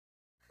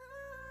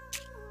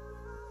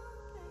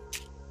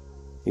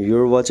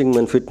You're watching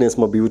Men Fitness,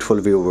 my beautiful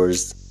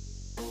viewers.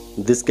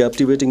 This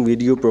captivating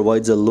video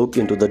provides a look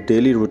into the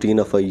daily routine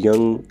of a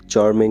young,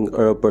 charming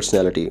Arab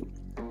personality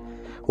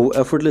who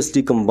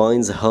effortlessly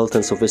combines health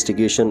and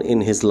sophistication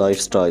in his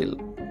lifestyle.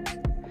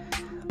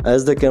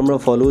 As the camera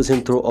follows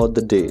him throughout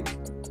the day,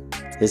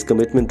 his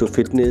commitment to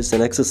fitness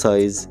and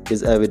exercise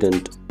is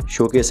evident,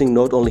 showcasing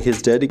not only his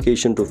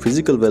dedication to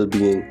physical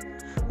well-being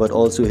but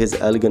also his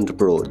elegant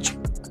approach.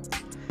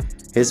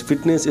 His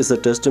fitness is a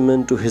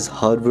testament to his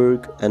hard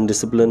work and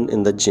discipline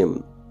in the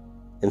gym,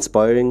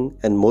 inspiring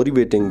and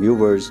motivating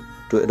viewers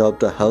to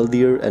adopt a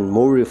healthier and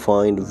more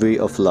refined way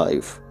of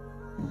life.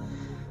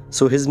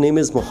 So his name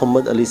is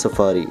Mohammad Ali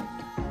Saffari,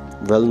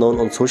 well known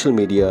on social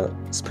media,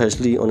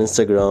 especially on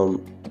Instagram,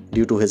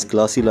 due to his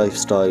classy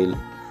lifestyle,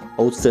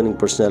 outstanding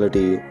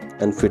personality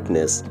and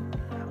fitness.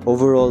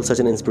 Overall, such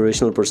an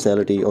inspirational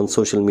personality on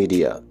social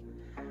media.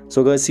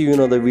 So guys, see you in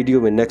another video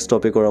with next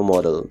topic or a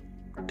model.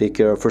 Take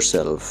care of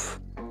yourself.